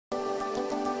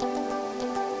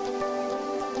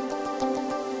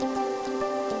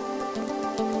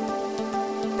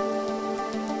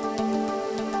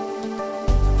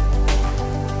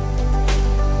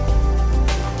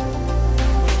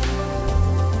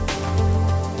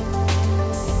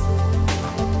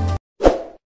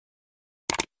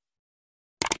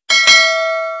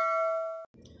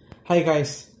Hi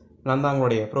guys, நான் தான்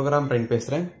உங்களுடைய ப்ரோக்ராம் ட்ரெயின்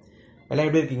பேசுகிறேன். எல்லாம்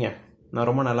எப்படி இருக்கீங்க? நான்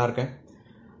ரொம்ப நல்லா இருக்கேன்.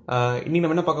 இன்றைக்கி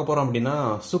நம்ம என்ன பார்க்க போகிறோம் அப்படின்னா,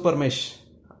 சூப்பர் மெஷ்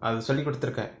அது சொல்லி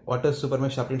கொடுத்துருக்கேன். வாட் இஸ் சூப்பர்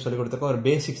மெஷ் அப்படின்னு சொல்லி கொடுத்துருக்கேன். ஒரு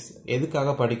பேசிக்ஸ்,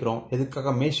 எதுக்காக படிக்கிறோம்,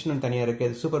 எதுக்காக மெஷ்னு தனியாக இருக்குது,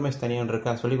 எது சூப்பர் மெஷ் தனியாக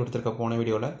இருக்கா சொல்லி கொடுத்துருக்க போன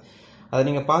வீடியோவில். அதை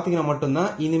நீங்கள் பார்த்தீங்கன்னா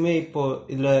மட்டும்தான் இனிமேல்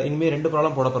இப்போது இனிமேல் 2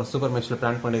 ப்ராப்ளம் போட போகிறோம். சூப்பர் மெஷ்ஷில்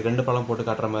பிளான் பண்ணி 2 ப்ராப்ளம் போட்டு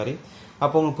காட்டுற மாதிரி.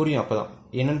 அப்போ உங்களுக்கு புரியும். அப்போ தான்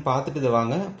என்னென்னு பார்த்துட்டு இதை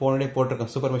வாங்க. போனடே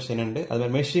போட்டிருக்கேன் சூப்பர் மெஷ் என்னென்னு. அது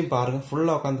மாதிரி மெஷ்ஷையும் பாருங்கள்,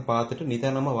 ஃபுல்லாக உட்காந்து பார்த்துட்டு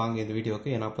நிதானமாக வாங்க இந்த வீடியோக்கு.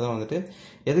 ஏன்னா அப்போ தான் வந்துட்டு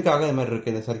எதுக்காக இது மாதிரி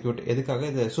இருக்குது இந்த சர்க்யூட், எதுக்காக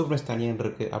இது சூப்பர் மெஷ் தனியாக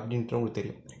இருக்குது அப்படின்ட்டு உங்களுக்கு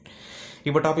தெரியும்.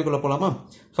 இப்போ டாபிக் உள்ள போகலாமா?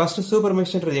 ஃபர்ஸ்ட் சூப்பர்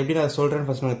மெஷ்ன்றது எப்படி நான் சொல்கிறேன்னு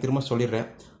ஃபர்ஸ்ட் நான் திரும்ப சொல்லிடுறேன்.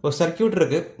 ஒரு சர்க்யூட்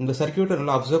இருக்குது. இந்த சர்க்யூட்டை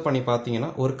நல்லா அப்சர்வ் பண்ணி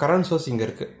பார்த்தீங்கன்னா ஒரு கரண்ட் சோர்ஸ் இங்கே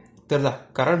இருக்குது. தெரியுதா?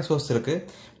 கரண்ட் சோர்ஸ் இருக்கு.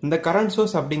 இந்த கரண்ட்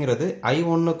சோர்ஸ் அப்படிங்கிறது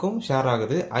I1க்கும் ஷேர்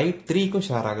ஆகுது, I3க்கும்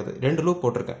ஷேர் ஆகுது. 2 லூப்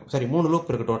போட்டிருக்கேன். சரி, 3 லூப்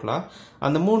இருக்கு டோட்டலா.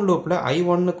 அந்த 3 லூப்ல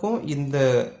I1க்கும் இந்த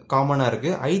காமனா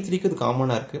இருக்கு, I3க்கு இது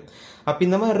காமனா இருக்கு. அப்ப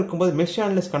இந்த மாதிரி இருக்கும்போது மெஷ்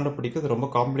அனலைஸ் கண்டுபிடிக்கிறது ரொம்ப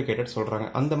காம்ப்ளிகேட்டட் சொல்றாங்க.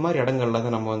 அந்த மாதிரி இடங்கள்ல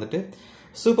தான் நம்ம வந்துட்டு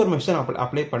சூப்பர் மெஷ்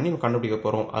அப்ளை பண்ணி கண்டுபிடிக்க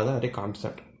போறோம். அதான் அதே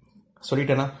கான்செப்ட்.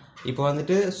 சொல்லிட்டேனா? இப்போ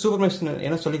வந்துட்டு சூப்பர் மெஷ்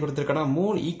என்ன சொல்லி கொடுத்துருக்கேன்னா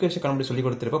 3 ஈக்குவேஷன் கண்டுபிடி சொல்லி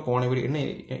கொடுத்துருப்பேன். போன வீடியோ என்ன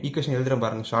ஈக்குவேஷன் எழுதுறேன்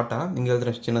பாருங்க. ஷார்ட்டா நீங்க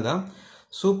எழுதுற சின்னதா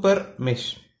சூப்பர் மெஷ்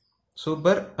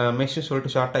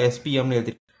சொல்லிட்டு ஷார்ட்டா SPMனு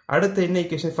எழுதி. அடுத்து என்ன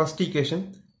ஈக்குவேஷன்? First equation.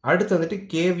 அடுத்து வந்துட்டு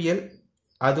KVL,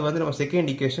 அது வந்து நம்ம செகண்ட்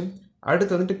ஈக்குவேஷன்.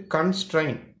 அடுத்து வந்துட்டு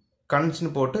கன்ஸ்ட்ரைன்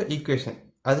போட்டு ஈக்குவேஷன்,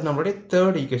 அது நம்மளுடைய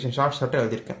தேர்ட் ஈக்குவேஷன். ஷார்ட்டா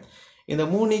எழுதியிருக்கேன். இந்த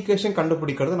 3 ஈக்குவேஷன்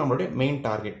கண்டுபிடிக்கிறது நம்மளுடைய மெயின்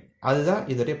டார்கெட். அதுதான்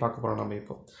இதோடய பார்க்க போறோம் நம்ம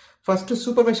இப்போ. ஃபர்ஸ்ட்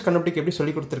சூப்பர் மெஷ் கண்டுபிடிக்க எப்படி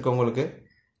சொல்லி கொடுத்துருக்கோம் உங்களுக்கு.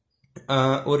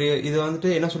 ஒரு இது வந்துட்டு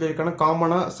என்ன சொல்லியிருக்காங்கன்னா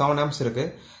காமனா 7 ஆம்ப்ஸ் இருக்கு.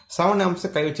 7 ஆம்ப்ஸை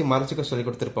கை வச்சு மறைச்சிக்க சொல்லி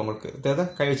கொடுத்துருப்பேன் உங்களுக்கு. தெரியுதா?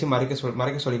 கை வச்சு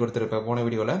மறைக்க சொல்லி கொடுத்துருப்பேன் போன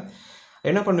வீடியோவில்.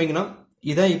 என்ன பண்ணுவீங்கன்னா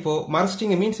இதான் இப்போ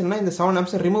மறைச்சிட்டிங்க மீன்ஸ் என்ன, இந்த 7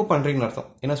 ஆம்ப்ஸை ரிமூவ் பண்ணுறீங்கன்னு அர்த்தம்.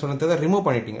 என்ன சொல்றது? ரிமூவ்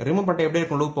பண்ணிட்டீங்க. ரிமூவ் பண்ணிட்டு எப்படி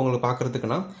இருக்கும் லூப் உங்களுக்கு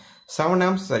பார்க்கறதுக்குன்னா 7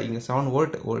 ஆம்ப்ஸ், சரி இங்கே 7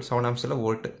 volt 7 ஆம்ப்ஸில்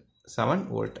volt 7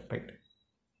 volt right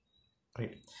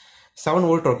 7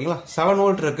 volt ஓகேங்களா? 7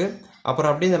 வோல்ட் இருக்கு. அப்புறம்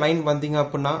அப்படியே இந்த லைன் வந்தீங்க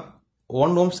அப்படின்னா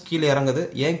 1 ohms கீழே இறங்குது.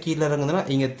 ஏன் கீழே இறங்குதுன்னா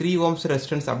இங்கே 3 ohms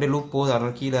ரெசிஸ்டன்ஸ் அப்படியே லூப் போகுது,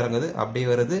 அதனால கீழே இறங்குது. அப்படியே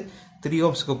வருது 3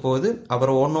 ohmsக்கு போகுது,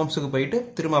 அப்புறம் 1 ohmsக்கு போயிட்டு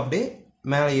திரும்ப அப்படியே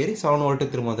மேலே ஏறி 7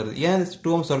 வோல்ட்டுக்கு திரும்ப வந்துடுது. ஏன்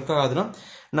 2 ohms ஒர்க் ஆகுதுன்னா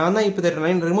நான் தான் இப்போ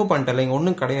லைன் ரிமூவ் பண்ணிட்டேன், இங்கே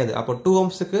ஒன்றும் கிடையாது. அப்போ 2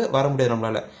 ohmsக்கு வர முடியாது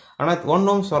நம்மளால. ஆனால் 1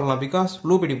 ohms வரலாம், பிகாஸ்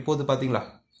லூப் இப்படி போகுது பார்த்தீங்களா?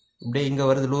 இப்படியே இங்கே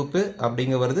வருது லூப்பு, அப்படி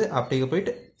இங்கே வருது, அப்படி இங்கே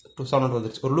போயிட்டு 7 வோல்ட்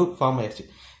வந்துருச்சு. ஒரு லூப் ஃபார்ம் ஆயிடுச்சு.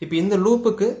 இப்போ இந்த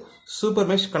லூப்புக்கு சூப்பர்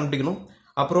மெஷ் கண்டுபிடிக்கணும்.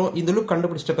 அப்புறம் இந்த லூப்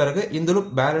கண்டுபிடிச்சிட்ட பிறகு இந்த லூப்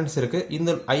பேலன்ஸ் இருக்கு.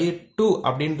 இந்த I2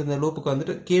 அப்படின்ற இந்த லூப்புக்கு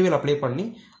வந்துட்டு KVL அப்ளை பண்ணி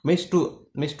மெஷ்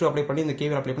 2 அப்ளை பண்ணி இந்த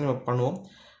KVL அப்ளை பண்ணி பண்ணுவோம்.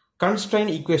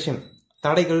 கன்ஸ்ட்ரைன் ஈக்குவேஷன்,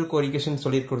 தடைகளுக்கு ஒரு ஈக்குவேஷன்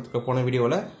சொல்லி கொடுத்துருக்க போன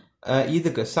வீடியோவில்.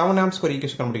 இதுக்கு 7 ஆம்ப்ஸ்க்கு ஒரு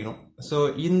ஈக்குவேஷன் கண்டுபிடிக்கணும். ஸோ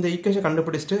இந்த ஈக்குவேஷன்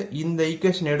கண்டுபிடிச்சிட்டு இந்த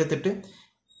ஈக்குவேஷன் எடுத்துட்டு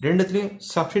ரெண்டுத்துலையும்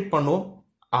சப்ஸ்டிட் பண்ணுவோம்.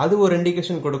 அது ஒரு 2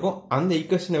 ஈக்குவேஷன் கொடுக்கும். அந்த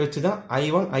ஈக்குவேஷனை வச்சு தான்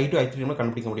I1, I2, I3 நம்ம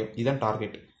கண்டுபிடிக்க முடியும். இதுதான்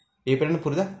டார்கெட். இப்போ என்ன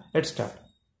புரியுதா? Let's start.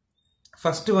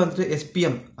 ஃபர்ஸ்ட் வந்துட்டு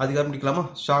SPM அது கண்டுபிடிக்கலாமா?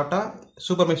 ஷார்ட்டா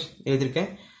சூப்பர் மெஷ் எழுதியிருக்கேன்.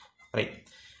 ரைட்.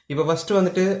 இப்போ ஃபர்ஸ்ட்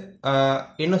வந்துட்டு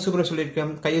என்ன சூப்பர் மெஷ்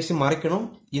சொல்லியிருக்கேன், கையசி மறைக்கணும்.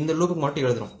 இந்த லூப்புக்கு மட்டும்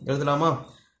எழுதலாமா?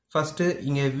 ஃபர்ஸ்ட்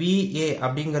இங்கே VA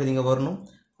அப்படிங்கிறது இங்கே வரணும்.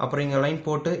 அப்புறம் இங்கே லைன்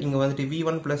போட்டு இங்கே வந்துட்டு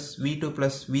V1 + V2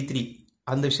 + V3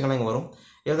 அந்த விஷயங்கள்லாம் இங்கே வரும்.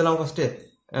 எழுதலாம்.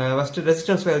 ஃபர்ஸ்ட்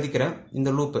ரெசிஸ்டன்ஸ்ல எழுதிக்கிறேன். இந்த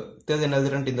லூப் தெரியுது என்ன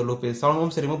எழுதுறேன்ட்டு. இந்த லூப் 7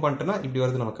 ohms ரிமூவ் பண்ணிட்டேன்னா இப்படி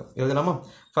வருது நமக்கு. எழுதலாமா?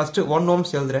 ஃபர்ஸ்ட் 1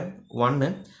 ohms எழுதுறேன்.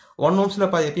 1 ohmsல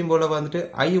எப்பயும் போல வந்துட்டு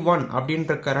I1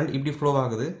 அப்படின்ற கரண்ட் இப்படி ஃப்ளோ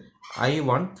ஆகுது.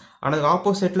 I1 ஆனால்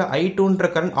ஆப்போசிட்ல I2ன்ற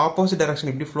கரண்ட் ஆப்போசிட்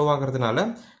டைரக்ஷன் இப்படி ஃப்ளோ ஆகுறதுனால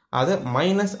அதை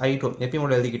 -I2 எப்பயும்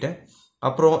போல எழுதிக்கிட்டேன்.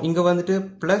 அப்புறம் இங்க வந்துட்டு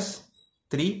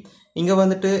 +3, இங்க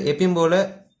வந்துட்டு எப்பயும் போல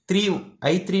 3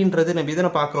 I3ன்றது நம்ம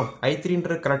இதனை பார்க்குறோம்.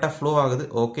 I3ன்றது கரெக்டாக ஃப்ளோ ஆகுது.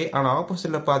 ஓகே. ஆனால்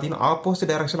ஆப்போசிட்டில் பார்த்தீங்கன்னா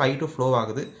ஆப்போசிட் டைரக்ஷன் I2 ஃப்ளோ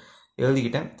ஆகுது.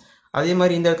 எழுதிக்கிட்டேன். அதே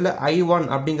மாதிரி இந்த இடத்துல I1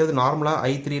 அப்படிங்கிறது நார்மலாக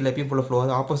I3ல எப்பயும் போல ஃப்ளோ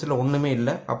ஆகுது. ஆப்போசிட்டில் ஒன்றுமே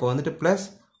இல்லை. அப்போ வந்துட்டு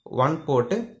 +1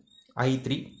 போட்டு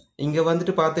I3. இங்கே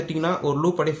வந்துட்டு பார்த்துட்டிங்கன்னா ஒரு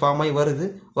லூப் அப்படியே ஃபார்ம் ஆகி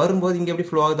வரும்போது இங்கே எப்படி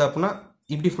ஃப்ளோ ஆகுது அப்படின்னா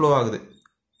இப்படி ஃப்ளோ ஆகுது.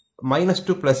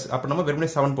 -2 அப்போ நம்ம வெறுமனே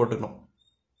 7 போட்டுக்கணும்.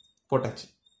 போட்டாச்சு.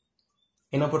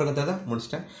 என்ன போட்டுருக்கிறதா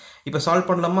முடிச்சிட்டேன். இப்போ சால்வ்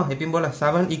பண்ணலாமா? எப்பயும் போல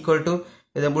 7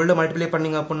 = இதை உள்ள மல்டிப்ளை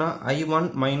பண்ணிங்க அப்படின்னா I1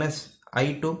 -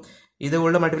 I2. இதை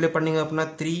உள்ள மல்டிப்ளை பண்ணிங்க அப்படின்னா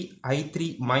 3I3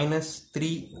 -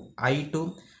 3I2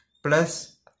 +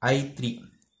 I3.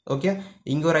 ஓகே.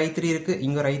 இங்கே ஒரு I3 இருக்கு,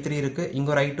 இங்கே ஒரு I3 இருக்கு, இங்கே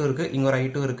ஒரு I2 இருக்கு, இங்கே ஒரு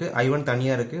I2 இருக்கு, I1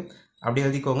 தனியாக இருக்கு. அப்படி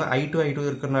எழுதிக்கோங்க. I2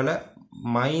 இருக்கிறதுனால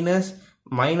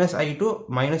 -I2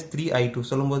 - 3I2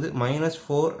 சொல்லும்போது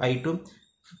 -4I2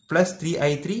 +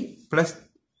 3I3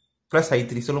 +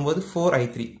 I3 சொல்லும்போது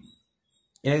 4I3.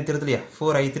 எனக்கு தெரியுது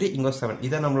 4I3 இங்கே 7.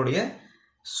 இதான் நம்மளுடைய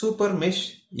super mesh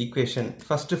equation.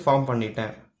 First form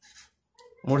பண்ணிட்டேன்,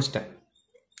 முடிச்சிட்டேன்.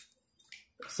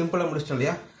 சிம்பிளாக முடிச்சிட்டோம்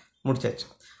இல்லையா? முடிச்சாச்சு.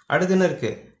 அடுத்து என்ன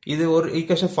இருக்கு? இது ஒரு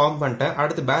ஈக்குவேஷன் ஃபார்ம் பண்ணிட்டேன்.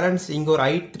 அடுத்து பேலன்ஸ் இங்க ஒரு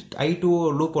I2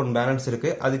 லூப் ஒன் பேலன்ஸ் இருக்கு.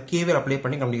 அது KVL அப்ளை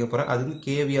பண்ணி கண்டுபிடிக்க போறேன். அது வந்து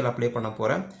KVL அப்ளை பண்ண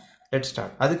போறேன். Let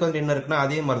start. அதுக்கு வந்து என்ன இருக்குன்னா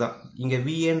அதே மாதிரி தான் இங்க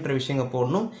VAன்ற விஷயங்க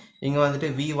போடணும். இங்க வந்துட்டு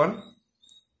V1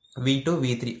 V2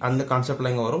 V3 அந்த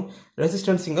கான்செப்ட்ல இங்க வரும்.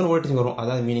 ரெசிஸ்டன்ஸ் இங்க வோல்டேஜ் வரும்.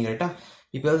 அதான் மீனிங் ரைட்டா.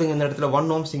 இப்போ எழுதுங்க இந்த இடத்துல 1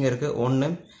 ohms இங்க இருக்கு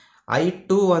 1.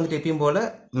 I2 வந்துட்டு எப்பயும் போல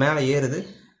மேல ஏறுது.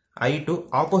 I2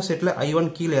 ஆப்போசிட்ல I1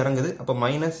 கீழே இறங்குது. அப்ப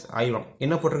 -I1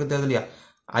 என்ன போட்டிருக்கு தெரியலையா?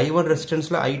 I1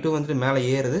 ரெசிஸ்டன்ஸ்ல I2 வந்துட்டு மேல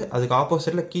ஏறுது. அதுக்கு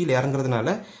ஆப்போசிட்ல கீழே இறங்குறதுனால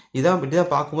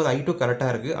இப்படிதான் பார்க்கும்போது I2 கரெக்டா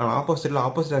இருக்கு. ஆனா ஆப்போசிட்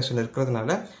டைரக்ஷன்ல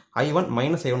இருக்கிறதுனால I1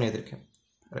 -I1 எழுதிருக்கேன்.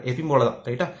 எப்பயும் போலதான்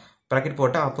ரைட்டா. பிராக்கெட்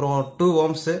போட்டேன். அப்புறம் 2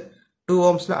 ohms 2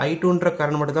 ohmsல I2ன்ற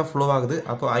கரண்ட் மட்டும் தான் ஃப்ளோ ஆகுது.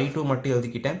 அப்போ I2 மட்டும்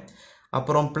எழுதிக்கிட்டேன்.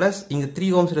 அப்புறம் பிளஸ் இங்க 3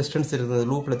 ohms ரெசிஸ்டன்ஸ் இருக்குது.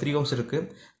 லூப்ல 3 ohms இருக்கு.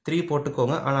 3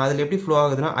 போட்டுக்கோங்க. ஆனா அதுல எப்படி ஃப்ளோ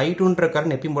ஆகுதுன்னா I2ன்ற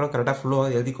கரண்ட் எப்பயும் போல கரெக்டா ஃப்ளோ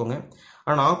ஆகுது எழுதிக்கோங்க.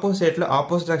 ஆனா ஆப்போசிட்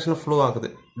டைரக்ஷன்ல ஃப்ளோ ஆகுது.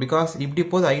 பிகாஸ் இப்படி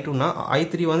போகுது I2னா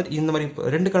I3 வந்துட்டு இந்த மாதிரி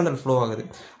ரெண்டு கரண்ட் ஃப்ளோ ஆகுது.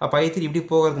 அப்ப I3 இப்படி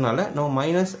போகிறதுனால நம்ம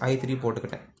 -I3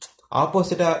 போட்டுக்கிட்டேன்.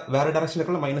 ஆப்போசிட்டா வேற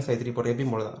டைரக்ஷனுக்குள்ள -I3 போட்டு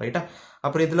எப்பயும் போலதான் ரைட்டா.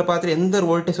 அப்புறம் இதுல பார்த்துட்டு எந்த ஒரு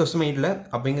வோல்டேஜ் சோர்ஸுமே இல்ல.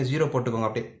 அப்ப இங்க 0 போட்டுக்கோங்க.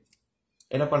 அப்படியே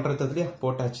என்ன பண்றது இல்லையா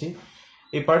போட்டாச்சு.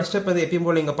 இப்போ அடுத்த ஸ்டெப் வந்து எப்பயும்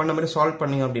போல இங்க பண்ண மாதிரி சால்வ்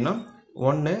பண்ணீங்க அப்படின்னா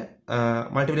 1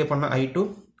 மல்டிப்ளை பண்ணா I2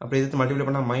 அப்படி எடுத்து மல்டிப்ளை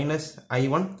பண்ணா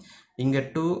 -I1 இங்க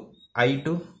 2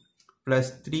 I2 plus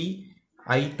 3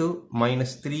 I2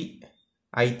 minus 3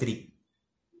 I3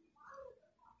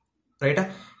 ரைட்டா.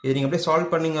 இது நீங்க அப்படியே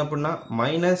சால்வ் பண்ணீங்க அப்படின்னா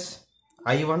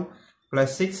 -I1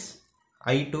 plus 6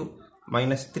 I2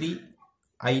 minus 3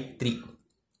 I3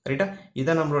 ரைட்டா.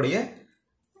 இதான் நம்மளுடைய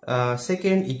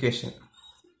செகண்ட் ஈக்குவேஷன்.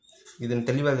 இது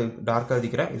தெளிவாக டார்க்காக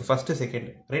எழுதிக்கிறேன். இது ஃபர்ஸ்ட் செகண்ட்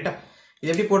ரைட்டா. இது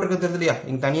எப்படி போட்டிருக்கிறது தெரியுது இல்லையா?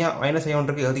 இங்க தனியா -I1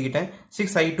 இருக்கு எழுதிக்கிட்டேன்.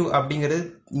 6I2 அப்படிங்கிறது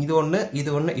இது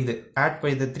ஒன்று இது ஆட்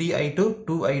பண்ணி 3I2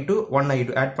 2I2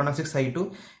 1I2 ஆட் பண்ணா 6I2.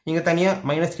 இங்க தனியா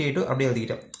 -3I2 அப்படியே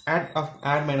எழுதிக்கிட்டேன்.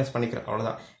 ஆட் மைனஸ் பண்ணிக்கிறேன்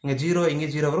அவ்வளவுதான். இங்க 0 இங்கே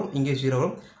 0 வரும் இங்கே 0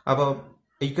 வரும். அப்போ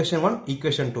equation 1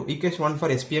 equation 2 equation 1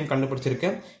 for SPM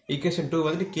கண்டுபிடிச்சிருக்கேன். Equation 2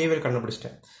 வந்துட்டு KVL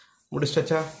கண்டுபிடிச்சிட்டேன்.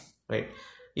 முடிச்சிட்டா ரைட்.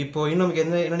 இப்போ இன்னும் நமக்கு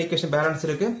என்ன ஈக்குவேஷன் பேலன்ஸ்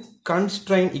இருக்கு?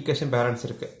 கன்ஸ்ட்ரைன் ஈக்குவேஷன் பேலன்ஸ்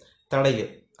இருக்கு. தடைகள்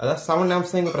அதாவது 7 amps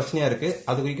தான் இங்க பிரச்சனையா இருக்கு.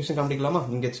 அதுக்கு ஈக்குவேஷன் கண்டுபிடிக்கலாமா?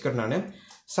 இங்க வச்சுக்கிறேன் நானு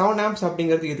 7 amps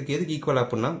அப்படிங்கிறது இதுக்கு எதுக்கு ஈக்குவல்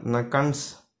அப்படின்னா நான் கன்ஸ்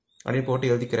அப்படின்னு போட்டு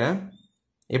எழுதிக்கிறேன்.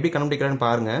 எப்படி கண்டுபிடிக்கிறேன்னு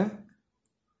பாருங்க.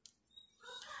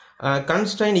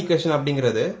 கன்ஸ்ட்ரைன் ஈக்குவேஷன்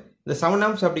அப்படிங்கிறது இந்த 7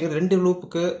 amps அப்படிங்கிறது ரெண்டு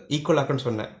லூப்புக்கு ஈக்குவல் ஆக்குன்னு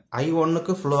சொன்னேன்.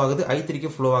 I1க்கு ஃப்ளோ ஆகுது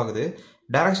I3க்கு ஃப்ளோ ஆகுது.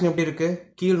 டைரக்ஷன் எப்படி இருக்கு?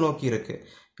 கீழ் நோக்கி இருக்கு.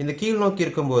 இந்த கீழ் நோக்கி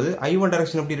இருக்கும்போது I1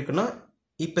 டைரக்ஷன் எப்படி இருக்குன்னா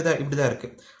இப்படிதான் இருக்கு.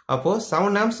 அப்போ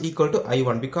 7 amps equal to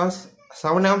I1 because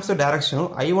 7 amps டைரக்ஷனும்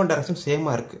I1 direction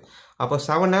சேமா இருக்கு. அப்போ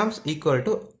 7 amps ஈக்குவல்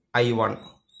டு I1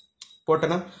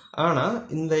 போட்டனா. ஆனா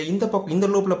இந்த பக்கம் இந்த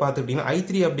லூப்ல பார்த்துக்கிட்டீங்கன்னா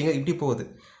I3 அப்படிங்கிறது இப்படி போகுது.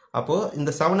 அப்போ இந்த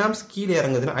 7 amps கீழே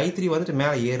இறங்குதுன்னா I3 வந்துட்டு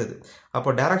மேலே ஏறுது. அப்போ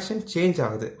டைரக்ஷன் சேஞ்ச்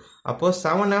ஆகுது. அப்போ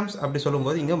 7 amps அப்படி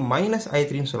சொல்லும்போது இங்க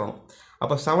 -I3ன்னு சொல்லணும்.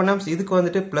 அப்போ 7 amps இதுக்கு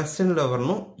வந்துட்டு பிளஸ்ல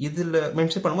வரணும். இதுல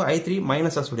மென்ஷன் பண்ணும்போது I3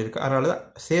 மைனஸா சொல்லியிருக்கு. அதனாலதான்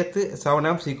சேர்த்து 7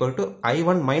 amps equal to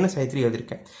I1 -I3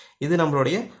 எழுதியிருக்கேன். இது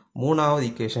நம்மளுடைய மூணாவது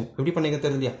ஈக்குவேஷன். எப்படி பண்ணிக்க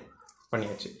தெரியலையா?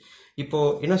 பண்ணியாச்சு. இப்போ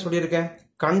என்ன சொல்லியிருக்கேன்?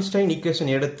 கன்ஸ்ட்ரைன்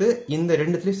ஈக்குவேஷன் எடுத்து இந்த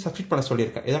ரெண்டுத்துலயும் சப்ஸ்டிட் பண்ண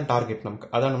சொல்லியிருக்கேன். இதான் டார்கெட் நமக்கு.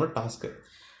 அதான் நம்ம டாஸ்க்.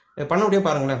 பண்ண முடியும்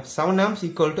பாருங்களேன். 7 amps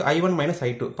equal to I1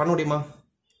 -I2 பண்ண முடியுமா?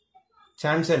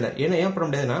 சான்ஸே இல்லை. ஏன் பண்ண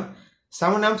முடியாதுன்னா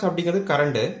 7 amps அப்படிங்கிறது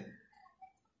கரண்ட்.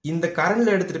 இந்த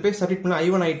கரண்ட்ல எடுத்துட்டு போய் சப்ஸ்டிட் பண்ண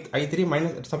I1 I3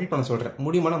 மைனஸ் சப்ஸ்டிட் பண்ண சொல்றேன்.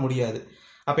 முடியுமானா முடியாது.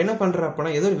 அப்ப என்ன பண்றேன்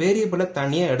அப்படின்னா ஏதோ ஒரு வேரியபிளை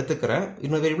தனியா எடுத்துக்கிறேன்.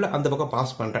 இன்னொரு வேரியபிளை அந்த பக்கம்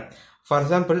பாஸ் பண்றேன். ஃபார்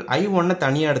எக்ஸாம்பிள் I1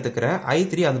 தனியா எடுத்துக்கிறேன்.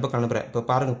 I3 அந்த பக்கம் அனுப்புறேன். இப்ப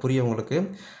பாருங்க புரியும் உங்களுக்கு.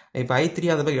 இப்ப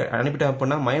I3 அந்த பக்கம் அனுப்பிட்டேன்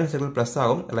அப்படின்னா மைனஸ் பிளஸ்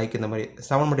ஆகும். லைக் இந்த மாதிரி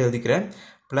 7 மட்டும் எழுதிக்கிறேன்.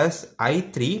 Plus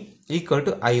I3 equal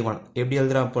to I1 எப்படி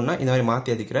எழுதுறேன் அப்படின்னா இந்த மாதிரி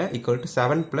மாத்தி எழுதிக்கிறேன். ஈக்குவல் டு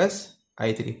 7 பிளஸ்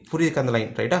I3 புரியுதுக்கு அந்த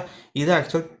லைன் ரைட்டா. இது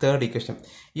ஆக்சுவல் தேர்ட் ஈக்குவேஷன்.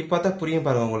 இப்ப பார்த்தா புரியும்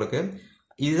பாருங்க உங்களுக்கு.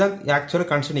 இதுதான் ஆக்சுவல்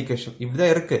கன்ஸ்ட்ரைன் ஈக்குவேஷன்.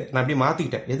 இப்படிதான் இருக்கு. நான் அப்படி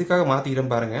மாத்திக்கிட்டேன். எதுக்காக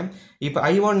மாத்திக்கிட்டேன் பாருங்க. இப்போ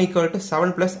I1 equal to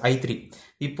 7 plus I3.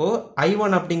 இப்போ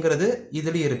I1 அப்படிங்கிறது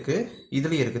இதுலயும்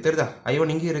இருக்கு தெரியுதா?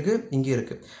 I1 இங்க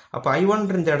இருக்கு. அப்ப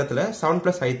I1 இந்த இடத்துல 7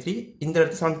 பிளஸ் I3 இந்த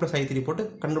இடத்துல 7 பிளஸ் I3 போட்டு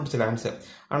கண்டுபிடிச்சல ஆன்சர்.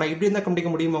 ஆனா இப்படி இருந்தா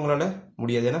கண்டுபிடிக்க முடியுமா உங்களால?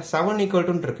 முடியாது. ஏன்னா 7 ஈக்குவல்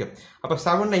டு இருக்கு. அப்ப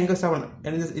 7 இங்க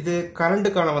 7 இது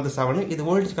கரண்ட்டுக்கான வந்து 7 இது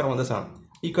வோல்டேஜ்க்கான வந்து 7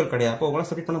 ஈக்குவல் கிடையாது. அப்போ உங்களால்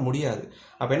சப்ஸ்டிட் பண்ண முடியாது.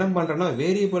 அப்போ என்ன பண்றேன்னா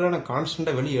வேரியபிளான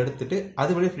கான்ஸ்டன்ட்டை வெளியே எடுத்துட்டு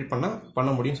அது வெளியே ஃபிட் பண்ண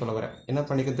முடியும்னு சொல்ல வரேன். என்ன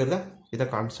பண்ணிக்க தெரியுதா? இதை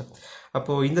கான்செப்ட்.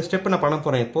 அப்போ இந்த ஸ்டெப் நான் பண்ண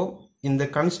போறேன். இப்போ இந்த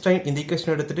கன்ஸ்ட்ரைன் இந்த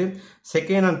ஈக்குவேஷன் எடுத்துட்டு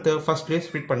second and first place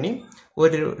split பண்ணி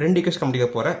ஒரு ரெண்டு ஈக்குவேஷன்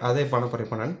கம்ப்ளீட் போறேன். அதை பண்ண போறேன்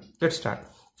இப்போ நான். Let's start.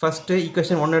 ஃபர்ஸ்ட்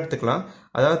ஈக்குவேஷன் 1 எடுத்துக்கலாம்.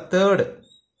 அதாவது தேர்ட்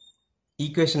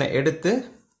ஈக்குவேஷனை எடுத்து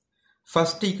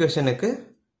ஃபர்ஸ்ட் ஈக்குவேஷனுக்கு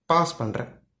பாஸ்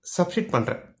பண்றேன், சப்ஸ்டிட்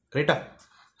பண்றேன் ரைட்டா.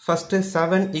 ஃபர்ஸ்ட்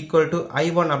 7 ஈக்குவல் டு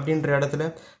I1 அப்படின்ற இடத்துல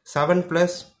 7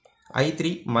 பிளஸ்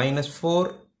I3 மைனஸ் 4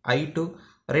 I2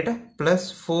 ரைட்டா ப்ளஸ்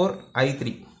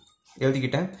 4i3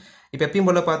 எழுதிக்கிட்டேன். இப்போ எப்பயும்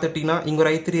போல் பார்த்துட்டிங்கன்னா இங்கே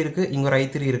ஒரு i3 இருக்குது, இங்கே ஒரு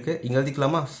i3 இருக்குது, இங்கே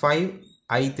எழுதிக்கலாமா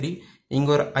 5i3,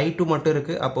 இங்கே ஒரு i2 மட்டும்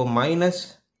இருக்குது, அப்போது மைனஸ்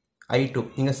i2,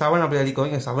 இங்கே 7 அப்படி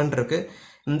எழுதிக்கோங்க, இங்கே 7 இருக்குது,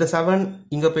 இந்த 7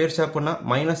 இங்கே போயிடுச்சு அப்படின்னா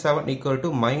minus 7 equal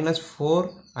to minus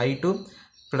 4i2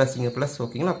 plus இங்கே ப்ளஸ்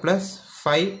ஓகேங்களா ப்ளஸ்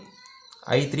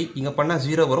 5i3 இங்கே பண்ணால்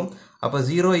 0 வரும். அப்போ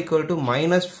 0 equal to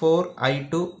minus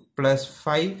 4i2 plus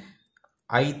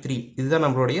 5i3 இதுதான்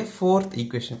நம்மளுடைய ஃபோர்த்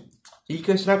ஈக்குவேஷன்.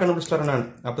 ஈக்குவேஷனாக கண்டுபிடிச்சிட்டு நான்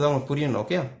அப்போ தான் உங்களுக்கு புரியணும்.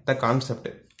 ஓகே த கான்செப்ட்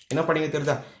என்ன பண்ணிங்க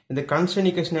தெரியுதா, இந்த கான்ஸ்டன்ட்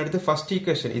ஈக்குவேஷன் எடுத்து ஃபர்ஸ்ட்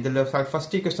ஈக்குவேஷன் இதில்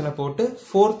ஃபர்ஸ்ட் ஈக்குவேஷனை போட்டு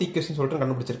ஃபோர்த் ஈக்குவேஷன் சொல்லிட்டு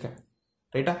கண்டுபிடிச்சிருக்கேன்.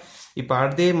 ரைட்டா இப்போ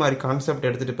அதே மாதிரி கான்செப்ட்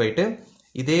எடுத்துகிட்டு போயிட்டு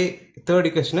இதே தேர்ட்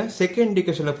ஈக்குவேஷனை செகண்ட்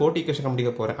ஈக்குவேஷனில் போட்டு ஈக்குவேஷன்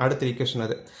கண்டுபிடிக்க போகிறேன். அடுத்த ஈக்குவேஷன்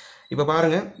அது இப்போ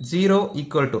பாருங்கள் 0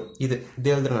 ஈக்குவல் டு இது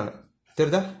எழுதுறேன் நான்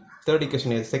தெரியுதா, தேர்ட்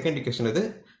ஈக்குவேஷன் இது, செகண்ட் ஈக்குவேஷன் இது,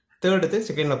 தேர்ட் இது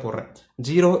செகண்டில் போடுறேன்.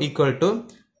 0 ஈக்குவல் டு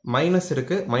மைனஸ்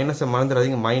இருக்குது, மைனஸை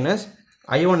மறந்துடாதீங்க, மைனஸ்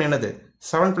i1 என்னது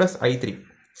 7 plus i3,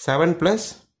 7 plus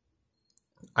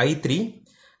i3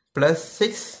 plus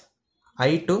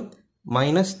 6i2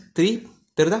 minus 3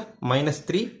 தெரியுதா மைனஸ்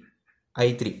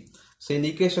 3i3. ஸோ இந்த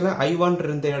ஈக்குவேஷனில் i1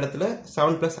 இருந்த இடத்துல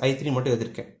 7 ப்ளஸ் i3 மட்டும்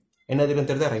எழுதியிருக்கேன். என்ன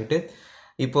இருக்குன்னு தெரியுதா, ரைட்டு.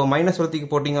 இப்போ மைனஸ் ஒருத்திக்கு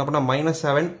போட்டிங்க அப்படின்னா மைனஸ்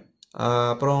 7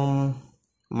 அப்புறம்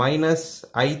மைனஸ்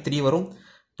i3 வரும்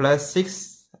ப்ளஸ்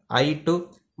 6i2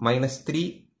 மைனஸ்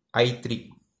 3i3.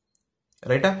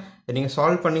 ரைட்டா நீங்கள்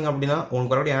சால்வ் பண்ணிங்க அப்படின்னா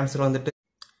உங்களுக்கு வரக்கூடிய ஆன்சர் வந்துட்டு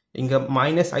இங்கே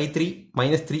மைனஸ் i3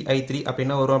 மைனஸ் 3i3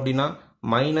 அப்படின்னா வரும் அப்படின்னா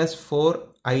மைனஸ்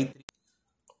 4i3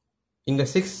 இங்கே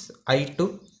 6i2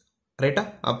 ரைட்டா.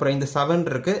 அப்புறம் இந்த 7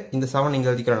 இருக்குது, இந்த 7 இங்கே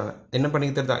எழுதிக்கிறேன். நான் என்ன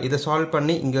பண்ணிக்க தெரியுதா, இதை சால்வ்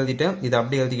பண்ணி இங்கே எழுதிட்டேன், இதை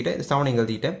அப்படியே எழுதிக்கிட்டேன், 7 இங்கே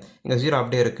எழுதிக்கிட்டேன், இங்கே 0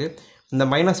 அப்படியே இருக்குது. இந்த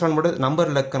மைனஸ் 7 மட்டும்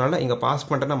நம்பரில் இருக்கனால இங்கே பாஸ்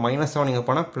பண்ணிட்டேன்னா மைனஸ் 7 இங்கே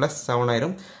போனால் ப்ளஸ் 7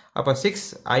 ஆயிரும். அப்போ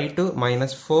 6i2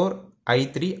 மைனஸ்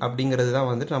 4i3 அப்படிங்கிறது தான்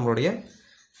வந்துட்டு நம்மளுடைய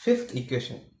ஃபிஃப்த்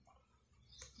ஈக்குவேஷன்.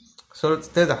 ஸோ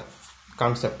தெரியுதா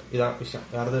கான்செப்ட், இதான் விஷயம்,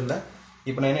 வேறு இல்லை.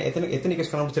 இப்போ நான் எத்தனை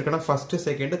equation கண்டுபிடிச்சிருக்கேன்னா first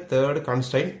second third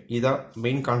constant, இதான்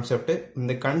மெயின் கான்செப்ட்.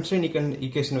 இந்த கான்ஸ்டன்ட்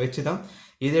ஈக்குவேஷன் வச்சு தான்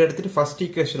இதை எடுத்துகிட்டு ஃபஸ்ட்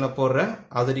ஈக்குவேஷனில் போடுறேன்,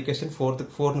 அது ஈக்குவேஷன்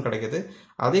 4ன்னு கிடைக்குது.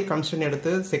 அதே கான்ஸ்டன்ட்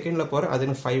எடுத்து செகண்டில் போகிறேன், அது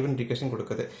எனக்கு 5 ஈக்குவேஷன்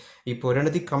கொடுக்குது. இப்போ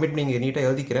ரெண்டுத்தையும் கமிட் பண்ணி இங்கே நீட்டாக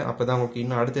எழுதிக்கிறேன், அப்போ தான் உங்களுக்கு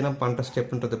இன்னும் அடுத்து என்ன பண்ணுற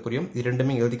ஸ்டெப்ன்றது புரியும். இது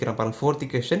ரெண்டுமே எழுதிக்கிறேன் பாருங்கள், ஃபோர்த்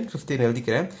ஈக்குவேஷன் 5th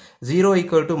எழுதிக்கிறேன். 0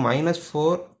 equal to minus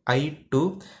 4i2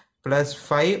 plus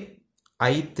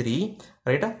 5i3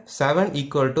 ரைட்டா 7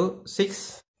 ஈக்குவல் டு 6.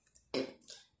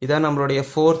 இதான் நம்மளுடைய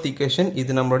ஃபோர்த் ஈக்குவேஷன்,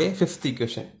 இது நம்மளுடைய ஃபிஃப்த்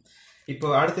ஈக்குவேஷன். இப்போ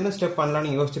அடுத்து என்ன ஸ்டெப் பண்ணலாம்னு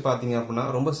நீங்கள் யோசிச்சு பார்த்தீங்க அப்படின்னா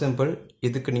ரொம்ப சிம்பிள்.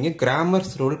 இதுக்கு நீங்கள்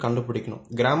கிராமர்ஸ் ரூல் கண்டுபிடிக்கணும்.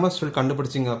 கிராமர்ஸ் ரூல்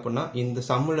கண்டுபிடிச்சிங்க அப்படின்னா இந்த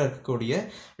சம்மில் இருக்கக்கூடிய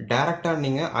டேரெக்டாக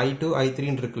நீங்கள் i2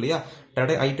 i3 இருக்கு இல்லையா,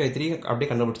 டேரக்டாக i2 i3 அப்படியே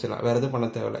கண்டுபிடிச்சிடலாம், வேறு எதுவும்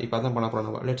பண்ண தேவையில்லை. இப்போ அதான் பண்ண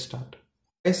போகிறோம். Let start.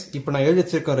 எஸ் இப்போ நான் எழுதி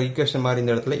வச்சிருக்க ஒரு ஈக்குவேஷன் மாதிரி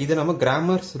இந்த இடத்துல இதை நம்ம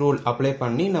கிராமர்ஸ் ரூல் அப்ளை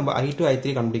பண்ணி நம்ம i2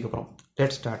 i3 கண்டுபிடிக்க போகிறோம்.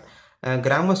 Let start.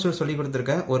 கிராமர்ஸ் ரூல் சொல்லி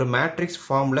கொடுத்துருக்கேன். ஒரு மேட்ரிக்ஸ்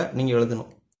ஃபார்மில் நீங்கள் எழுதணும்.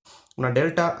 நான்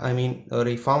டெல்டா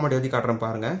ஒரு ஃபார்மேட் எழுதி காட்டுறேன்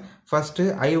பாருங்கள். ஃபஸ்ட்டு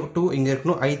i2 இங்கே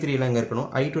இருக்கணும், i3ல இங்கே இருக்கணும்.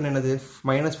 i2 என்னது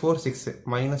மைனஸ் 4 6,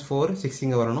 மைனஸ் 4 6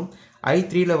 இங்கே வரணும்.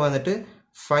 i3ல வந்துட்டு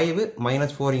 5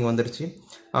 மைனஸ் 4 இங்கே வந்துருச்சு.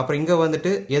 அப்புறம் இங்கே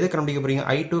வந்துட்டு எது கண்டுபிடிக்க போகிறீங்க,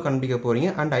 i2 கண்டுபிடிக்க போகிறீங்க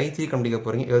அண்ட் i3 கண்டுபிடிக்க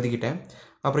போகிறீங்க, எழுதிக்கிட்டேன்.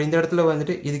 அப்புறம் இந்த இடத்துல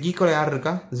வந்துட்டு இதுக்கு ஈக்குவலாக யார்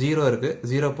இருக்கா, 0 இருக்குது,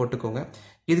 0 போட்டுக்கோங்க.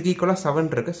 இதுக்கு ஈக்குவலாக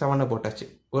 7 இருக்குது, 7 போட்டாச்சு.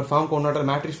 ஒரு ஃபார்ம் கொண்டு வந்துட்டேன்,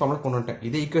 மேட்ரிக்ஸ் ஃபார்மில் கொண்டு வந்துட்டேன்.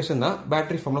 இது ஈக்குவேஷன் தான்,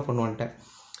 பேட்டரி ஃபார்மில் கொண்டு வந்துட்டேன்.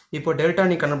 இப்போ டெல்டா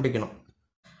நீ கண்டுபிடிக்கணும்.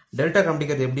 டெல்டா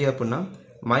கண்டுபிடிக்கிறது எப்படி அப்படின்னா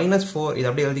மைனஸ் 4 இது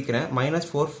அப்படியே எழுதிக்கிறேன். மைனஸ்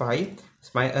 4 5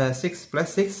 6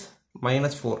 ப்ளஸ் 6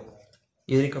 மைனஸ் 4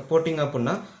 இதுக்கு போட்டிங்க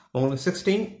அப்படின்னா உங்களுக்கு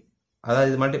 16, அதாவது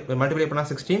இது மல்டிப்ளை பண்ணால்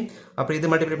 16, அப்புறம்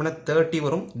இது மல்டிப்ளை பண்ணால் 30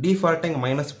 வரும். டிஃபால்ட்டாக இங்கே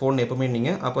மைனஸ் போடணும் எப்பவுமே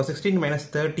நீங்கள். அப்போ 16 மைனஸ்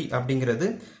 30 அப்படிங்கிறது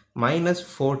மைனஸ்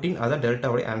 14, அதான்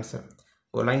டெல்டாவுடைய ஆன்சர்.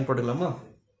 ஒரு லைன் போட்டுக்கலாமா,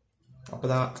 அப்போ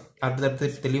தான்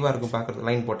அடுத்தடுத்து தெளிவாக இருக்கும் பார்க்குறது.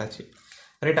 லைன் போட்டாச்சு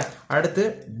ரைட்டா. அடுத்து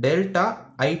டெல்டா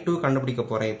i2 கண்டுபிடிக்க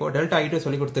போகிறேன். இப்போ டெல்டா i2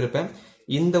 சொல்லி கொடுத்துருப்பேன்.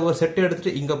 இந்த ஒரு செட்டு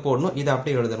எடுத்துகிட்டு இங்கே போடணும், இதை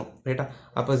அப்படியே எழுதணும் ரைட்டா.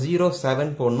 அப்போ 0 7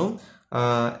 போடணும்,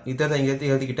 இதை தான் இங்கே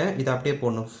எழுதிக்கிட்டேன். இதை அப்படியே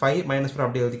போடணும். 5 மைனஸ் 4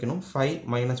 அப்படியே எழுதிக்கணும். 5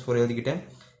 மைனஸ் 4 எழுதிக்கிட்டேன்.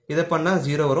 இதை பண்ணால்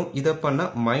 0 வரும், இதை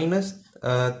பண்ணால் மைனஸ்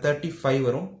 35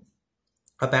 வரும்.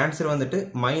 அப்போ ஆன்சர் வந்துட்டு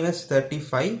மைனஸ்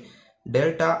 35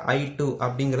 டெல்டா i2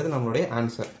 அப்படிங்கிறது நம்மளுடைய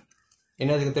ஆன்சர்.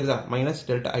 என்ன அதுக்கு தெரியுதா, மைனஸ்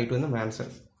டெல்டா i2 வந்து நம்ம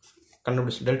ஆன்சர்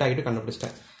கண்டுபிடிச்சு டெல்டா i2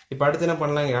 கண்டுபிடிச்சிட்டேன். இப்போ அடுத்து என்ன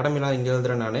பண்ணலாம், இடமில்லாம் இங்கே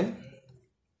எழுதுறேன் நான்.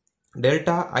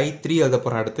 டெல்டா i3 எழுத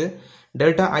போகிறேன். அடுத்து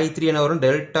டெல்டா i3 என்ன வரும்,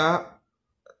 டெல்டா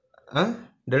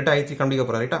i3 கண்டுபிடிக்க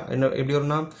போகிறேன் ரைட்டா. என்ன எப்படி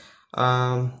வரும்னா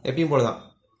எப்பயும் போல தான்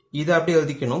இதை அப்படியே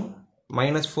எழுதிக்கணும்.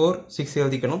 மைனஸ் 4 6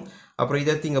 எழுதிக்கணும். அப்புறம்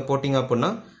இதை இங்கே போட்டிங்க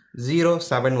அப்படின்னா 0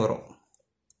 7 வரும்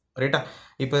ரைட்டா.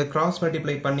 இப்போ கிராஸ்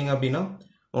மல்டிப்ளை பண்ணிங்க அப்படின்னா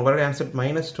உங்களோட ஆன்சர்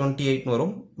 -28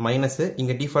 வரும். மைனஸ்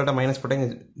இங்கே டிஃபால்ட்டாக மைனஸ் போட்டால் இங்கே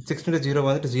 6 × 0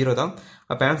 வந்துட்டு 0 தான்.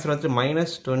 அப்போ ஆன்சர் வந்துட்டு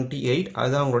 -28.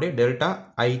 அதுதான் உங்களுடைய delta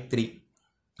I3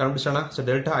 கண்டுபிடிச்சிட்டானா? So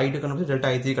delta I2 கண்டுபிடிச்சி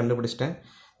டெல்டா I3 கண்டுபிடிச்சிட்டேன்.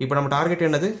 இப்போ நம்ம டார்கெட்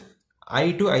என்னது?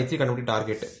 I2 I3 கண்டுபிடி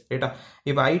டார்கெட் ரைட்டா.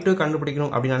 இப்போ I2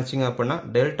 கண்டுபிடிக்கணும் அப்படின்னு நினச்சிங்க அப்படின்னா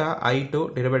டெல்டா I2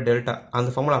 / டெல்டா அந்த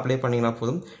ஃபார்முலா அப்ளை பண்ணிங்கன்னா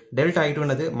போதும். டெல்டா I2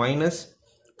 என்னது?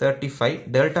 -35.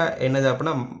 டெல்டா என்னது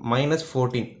அப்படின்னா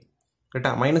 -14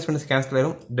 ரைட்டா. மைனஸ் கேன்சல்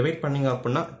ஆயிரும். டிவைட் பண்ணிங்க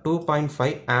அப்படின்னா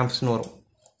 2.5 ஆம்ப்ஸ்னு வரும்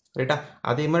ரைட்டா.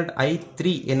 அதே மாதிரி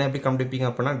I3 என்ன எப்படி கண்டுபிடிப்பீங்க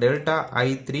அப்படின்னா டெல்டா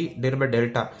I3 /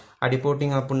 டெல்டா அப்படி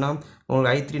போட்டிங்க அப்படின்னா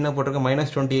உங்களுக்கு I3 என்ன போட்டிருக்கேன்?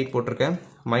 -28 போட்டிருக்கேன்.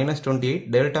 -28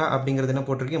 டெல்டா அப்படிங்கிறது என்ன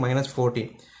போட்டிருக்கீங்க? -14.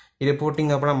 இதை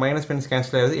போட்டிங்க அப்படின்னா மைனஸ்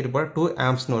கேன்சல் ஆகுது. இது போல் 2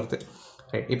 ஆம்ப்ஸ்னு வருது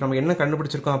ரைட். இப்போ நம்ம என்ன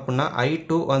கண்டுபிடிச்சிருக்கோம் அப்படின்னா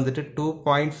I2 வந்துட்டு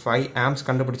 2.5 ஆம்ப்ஸ்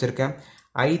கண்டுபிடிச்சிருக்கேன்.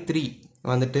 I3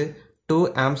 வந்துட்டு 2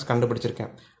 ஆம்ப்ஸ்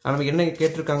கண்டுபிடிச்சிருக்கேன். நமக்கு என்ன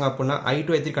கேட்டிருக்காங்க அப்படின்னா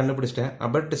I2 I3 கண்டுபிடிச்சிட்டேன்.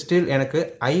 பட் ஸ்டில் எனக்கு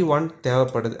I1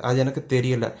 தேவைப்படுது. அது எனக்கு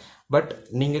தெரியல. பட்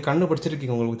நீங்கள்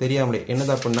கண்டுபிடிச்சிருக்கீங்க உங்களுக்கு தெரியாமலே.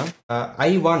 என்னது அப்படின்னா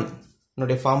I1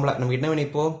 ஃபார்முலா நமக்கு என்ன வேணும்?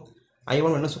 இப்போ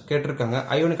I1 என்ன கேட்டிருக்காங்க?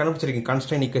 I1 கண்டுபிடிச்சிருக்கீங்க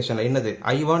கான்ஸ்டன்ட் ஈக்குவேஷனில். என்னது?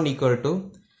 I1 =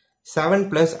 7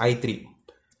 + I3.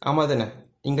 ஆமாம் தானே?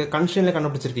 இங்கே கன்ஸ்டன்ட்ல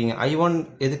கண்டுபிடிச்சிருக்கீங்க. I1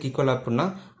 எதுக்கு ஈக்குவல் அப்படின்னா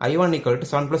I1 =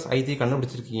 7 + I3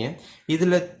 கண்டுபிடிச்சிருக்கீங்க.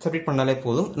 இதில் சப்மிட் பண்ணாலே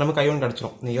போதும் நமக்கு I1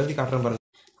 கிடச்சிரும். நீங்கள் எழுதி காட்டுறேன் பாருங்க.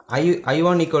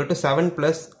 I1 = 7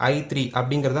 + I3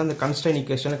 அப்படிங்கிறத அந்த கன்ஸ்டன்ட்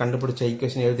ஈக்குவேஷனை கண்டுபிடிச்ச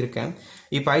ஈக்குவேஷன் எழுதியிருக்கேன்.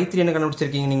 இப்போ I3 என்ன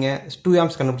கண்டுபிடிச்சிருக்கீங்க? நீங்கள் 2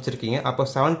 ஆம்ப்ஸ் கண்டுபிடிச்சிருக்கீங்க. அப்போ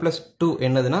 7 + 2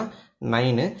 என்னதுன்னா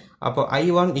 9. அப்போ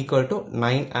I1 =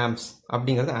 9 ஆம்ப்ஸ்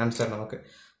அப்படிங்கிறது ஆன்சர் நமக்கு.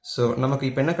 ஸோ நமக்கு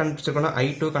இப்போ என்ன கண்டுபிடிச்சிருக்கோன்னா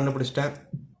I2 கண்டுபிடிச்சிட்டேன்,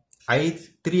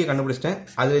 I3 கண்டுபிடிச்சிட்டேன்,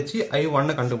 அதை வச்சு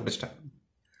I1 கண்டுபிடிச்சிட்டேன்.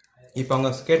 இப்போ அவங்க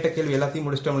கேட்ட கேள்வி எல்லாத்தையும்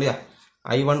முடிச்சிட்டோம் இல்லையா?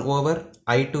 I1 over,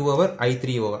 I2 over,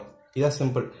 I3 over. இதான்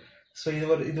சிம்பிள். ஸோ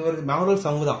இது ஒரு மாடல்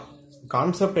சம் தான்.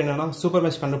 கான்செப்ட் என்னன்னா சூப்பர்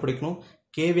மெஷ் கண்டுபிடிக்கணும்,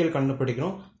 கேவிஎல்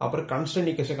கண்டுபிடிக்கணும், அப்புறம் கன்ஸ்டன்ட்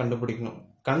ஈக்குவேஷன் கண்டுபிடிக்கணும்.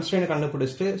 கன்ஸ்டன்ட்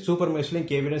கண்டுபிடிச்சிட்டு சூப்பர் மெஷ்லையும்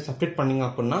கேவிஎல் சப்மிட் பண்ணீங்க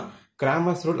அப்படின்னா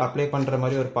கிராமர்ஸ் ரூல் அப்ளை பண்ற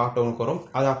மாதிரி ஒரு பார்ட் உங்களுக்கு வரும்.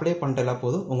 அதை அப்ளை பண்ணிட்டா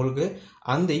போதும் உங்களுக்கு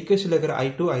அந்த ஈக்குவேஷன்ல இருக்கிற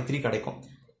I2 I3 கிடைக்கும்.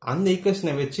 அந்த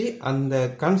ஈக்குவேஷனை வச்சு அந்த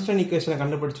கான்ஸ்டன்ட் ஈக்குவேஷனை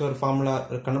கண்டுபிடிச்ச ஒரு ஃபார்முலா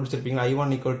கண்டுபிடிச்சிருப்பீங்களா?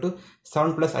 I1 =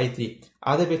 7 + I3.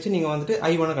 அதை வச்சு நீங்க வந்துட்டு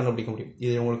I1 கண்டுபிடிக்க முடியும்.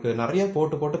 இது உங்களுக்கு நிறைய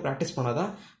போட்டு ப்ராக்டிஸ்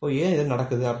பண்ணாதான் ஏன் இது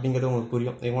நடக்குது அப்படிங்கிறது உங்களுக்கு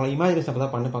புரியும். உங்களை இமேஜினேஷன்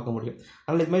அப்பதான் பண்ணி பார்க்க முடியும்.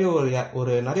 அதனால இது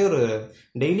மாதிரி ஒரு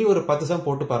டெய்லி ஒரு 10 சம்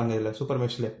போட்டு பாருங்க இதுல சூப்பர்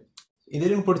மெஷ்ல.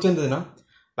 இதுலையும் பிடிச்சிருந்ததுன்னா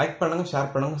லைக் பண்ணுங்க,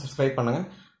 ஷேர் பண்ணுங்க, சப்ஸ்கிரைப் பண்ணுங்க.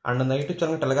 அண்ட் அந்த யூடியூப்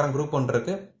சேனல் டெலிகிராம் குரூப் ஒன்று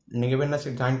இருக்கு. நீங்க வேணா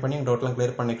ஜாயின் பண்ணி டவுட்லாம்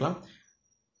கிளியர் பண்ணிக்கலாம்.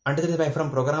 Until then, bye from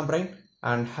Program Brain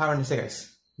and have a nice day, guys.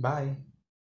 Bye.